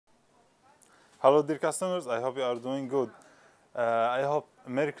Hello dear customers, I hope you are doing good. I hope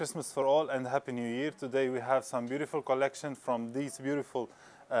Merry Christmas for all and Happy New Year. Today we have some beautiful collection from these beautiful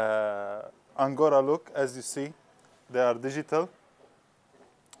Angora look. As you see, they are digital.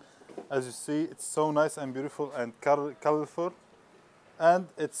 As you see, it's so nice and beautiful and colorful, and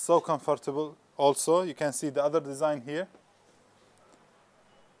it's so comfortable. Also, you can see the other design here.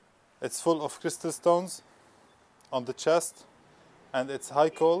 It's full of crystal stones on the chest, and it's high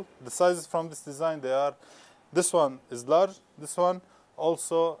call. The sizes from this design, they are, this one is large, this one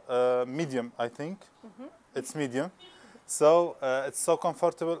also medium, I think. It's medium. So it's so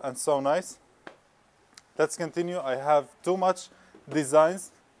comfortable and so nice. Let's continue. I have too much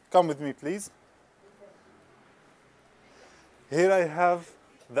designs. Come with me, please. Here I have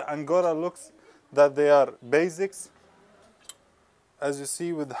the Angora looks that they are basics, as you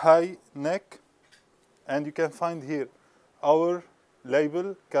see, with high neck, and you can find here our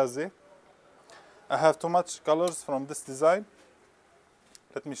label Kazee. I have too much colors from this design.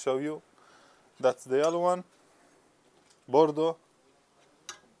 Let me show you. That's the yellow one, Bordeaux,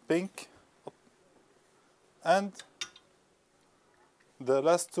 pink, and the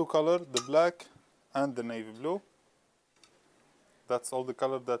last two colors, the black and the navy blue. That's all the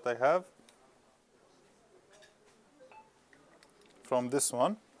color that I have from this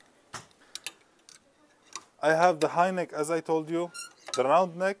one. I have the high neck, as I told you, the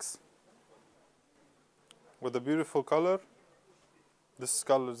round necks with a beautiful color. This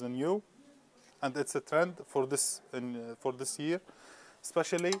color is new, and it's a trend for this year,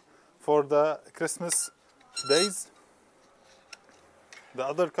 especially for the Christmas days. The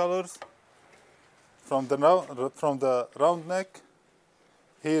other colors from the round neck.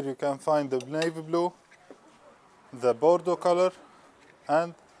 Here you can find the navy blue, the Bordeaux color,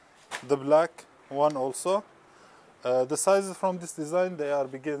 and the black one also. The sizes from this design, they are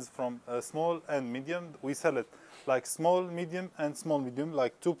begins from small and medium. We sell it like small, medium, and small, medium,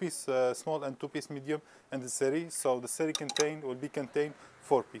 like two-piece small and two-piece medium in the series. So the series will contain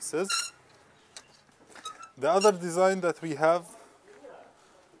 4 pieces. The other design that we have,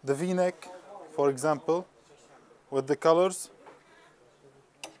 the V-neck, for example, with the colors.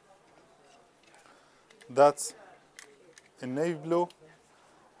 That's in navy blue.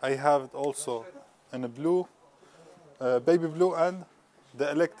 I have it also in a blue, baby blue, and the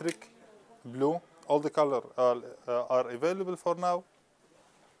electric blue. All the colors are available for now.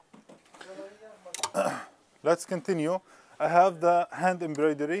 Let's continue. I have the hand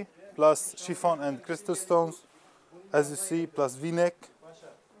embroidery plus chiffon and crystal stones, as you see, plus V-neck.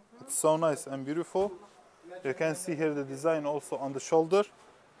 It's so nice and beautiful. You can see here the design also on the shoulder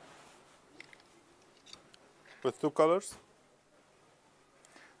with 2 colors.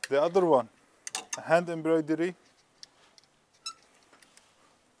 The other one, hand embroidery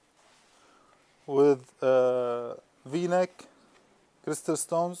with V-neck, crystal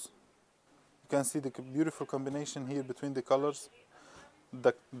stones. You can see the beautiful combination here between the colors.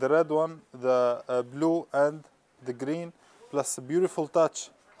 The red one, the blue and the green, plus a beautiful touch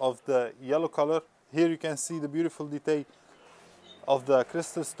of the yellow color. Here you can see the beautiful detail of the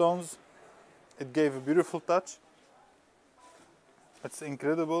crystal stones. It gave a beautiful touch. It's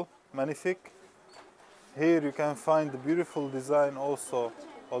incredible, magnifique. Here you can find the beautiful design also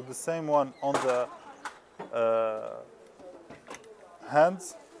of the same one on the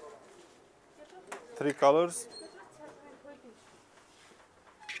hands. 3 colors.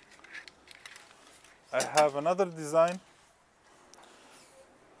 I have another design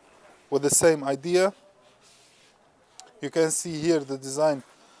with the same idea. You can see here the design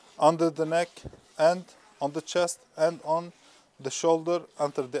under the neck and on the chest and on the shoulder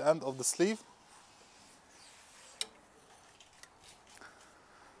until the end of the sleeve.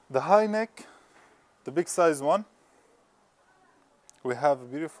 The high neck, the big size one. We have a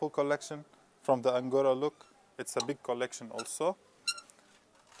beautiful collection from the Angora look. It's a big collection also.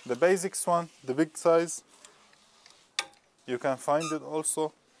 The basics one, the big size, you can find it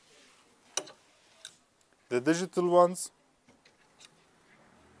also. The digital ones,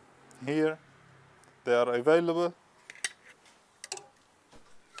 here, they are available.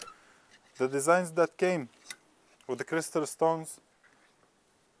 The designs that came with the crystal stones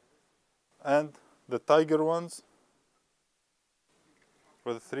and the tiger ones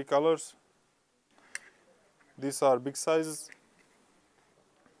with the 3 colors. These are big sizes,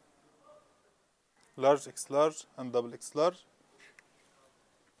 large, X large, and double X large.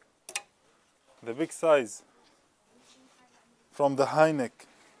 The big size from the high neck.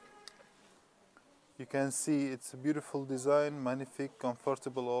 You can see it's a beautiful design, magnifique,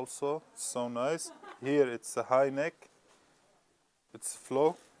 comfortable also. It's so nice. Here it's a high neck. It's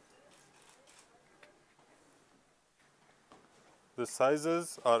flow. The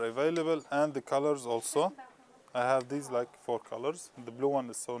sizes are available and the colors also. I have these like 4 colors. The blue one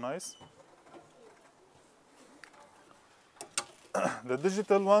is so nice. The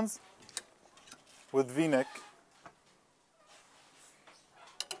digital ones with V-neck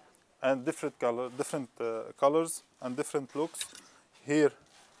and different colors and different looks. Here,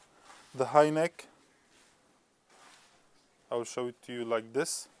 the high neck. I will show it to you like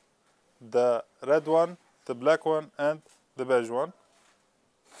this. The red one, the black one, and the beige one.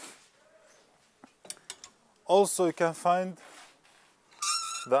 Also, you can find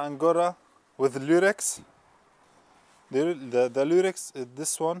the Angora with lurex. The lurex is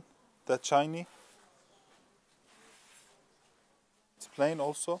this one, the shiny. It's plain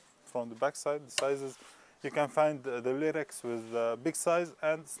also from the back side. The sizes, you can find the lurex with big size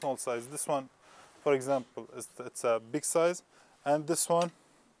and small size. This one, for example, it's a big size, and this one,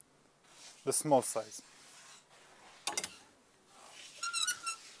 the small size.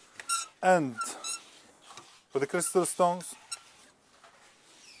 And with the crystal stones,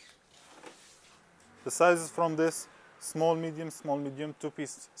 the sizes from this: small, medium,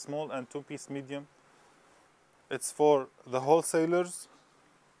 2-piece small and 2-piece medium. It's for the wholesalers.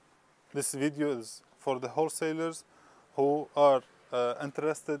 This video is for the wholesalers who are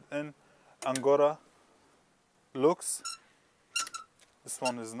interested in Angora looks. This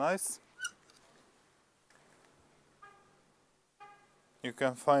one is nice. You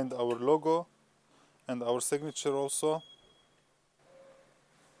can find our logo and our signature also.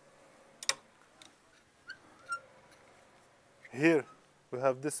 Here we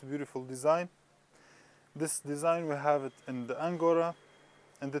have this beautiful design. This design we have it in the Angora,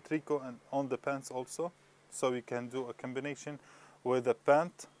 in the tricot, and on the pants also. So we can do a combination with the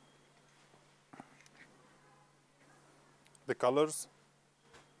pant. The colors.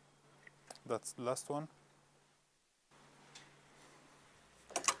 That's the last one.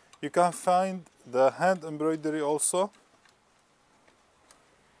 You can find the hand embroidery also.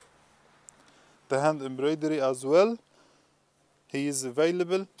 The hand embroidery as well. He is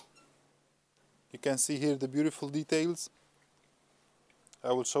available. You can see here the beautiful details.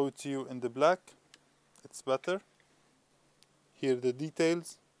 I will show it to you in the black. It's better. Here the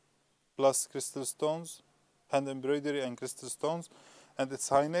details, plus crystal stones, hand embroidery and crystal stones. And it's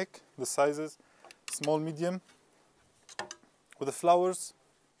high neck. The sizes, small, medium. With the flowers.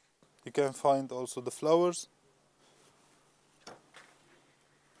 You can find also the flowers.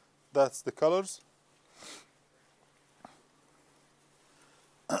 That's the colors.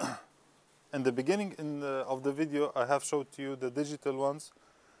 In the beginning of the video, I have showed to you the digital ones.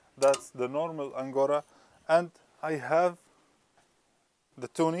 That's the normal Angora. And I have the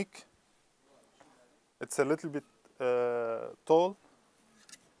tunic. It's a little bit tall.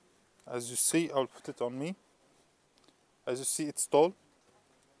 As you see, I'll put it on me. As you see, it's tall.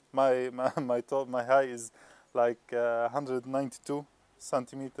 My height is like 192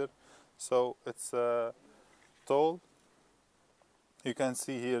 centimeter, so it's tall. You can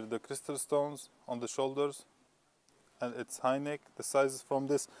see here the crystal stones on the shoulders, and it's high neck. The sizes from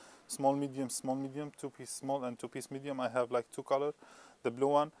this: small, medium, 2-piece small and 2-piece medium. I have like 2 colors, the blue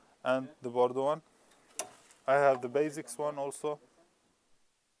one and the bordeaux one. I have the basics one also.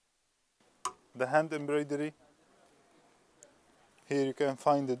 The hand embroidery. Here you can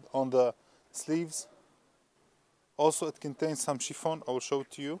find it on the sleeves. Also it contains some chiffon. I will show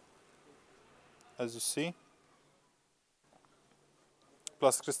it to you. As you see.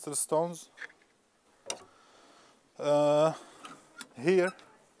 Plus crystal stones. Here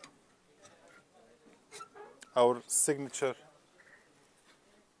our signature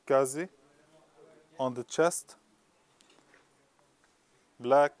Kazee on the chest.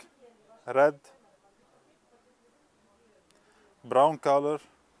 Black, red, brown color.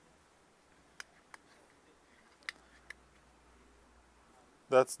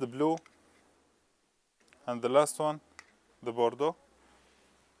 That's the blue. And the last one, the bordeaux.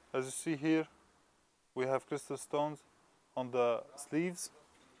 As you see here, we have crystal stones on the sleeves.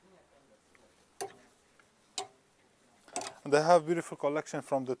 And they have beautiful collection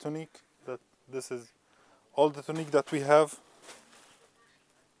from the tunic. This is all the tunic that we have.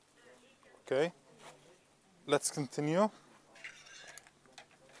 Okay, let's continue.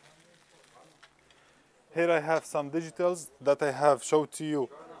 Here I have some digitals that I have showed to you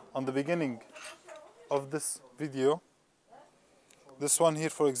on the beginning of this video. This one here,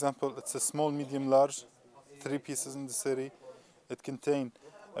 for example, it's a small, medium, large, 3 pieces in the series. It contains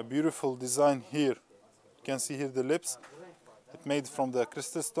a beautiful design here. You can see here the lips. It's made from the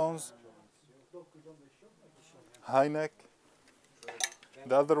crystal stones. High neck.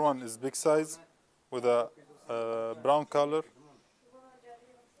 The other one is big size with a brown color.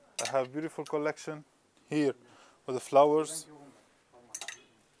 I have beautiful collection here with the flowers.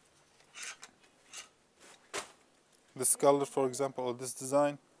 This color, for example, or this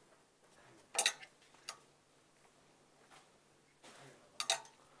design.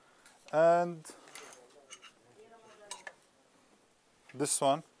 And this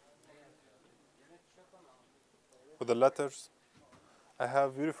one with the letters. I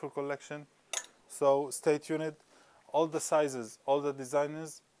have beautiful collection, so stay tuned. All the sizes, all the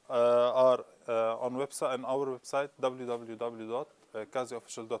designs are on website, on our website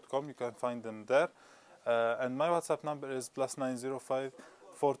www.kazeeofficial.com. You can find them there. And my WhatsApp number is +905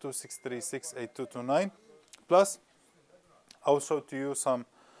 4263 8229. Plus, I'll show to you some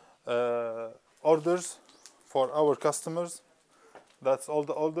orders for our customers. That's all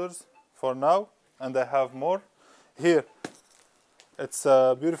the orders for now, and I have more here. It's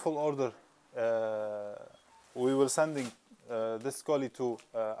a beautiful order. We will sending this collie to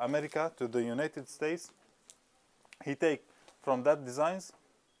America, to the United States. He take from that designs,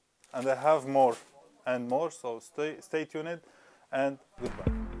 and I have more and more. So stay tuned, and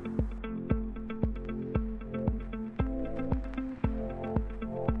goodbye.